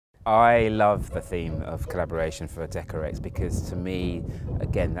I love the theme of collaboration for Decorex because to me,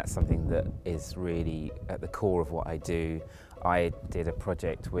 again, that's something that is really at the core of what I do. I did a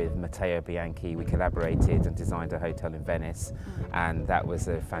project with Matteo Bianchi. We collaborated and designed a hotel in Venice, and that was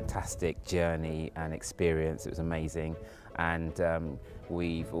a fantastic journey and experience. It was amazing. And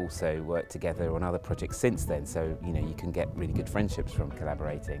we've also worked together on other projects since then, so you can get really good friendships from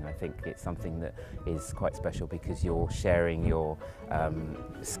collaborating. I think it's something that is quite special because you're sharing your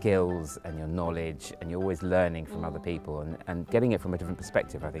skills and your knowledge, and you're always learning from other people, and getting it from a different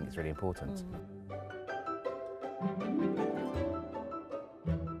perspective I think is really important.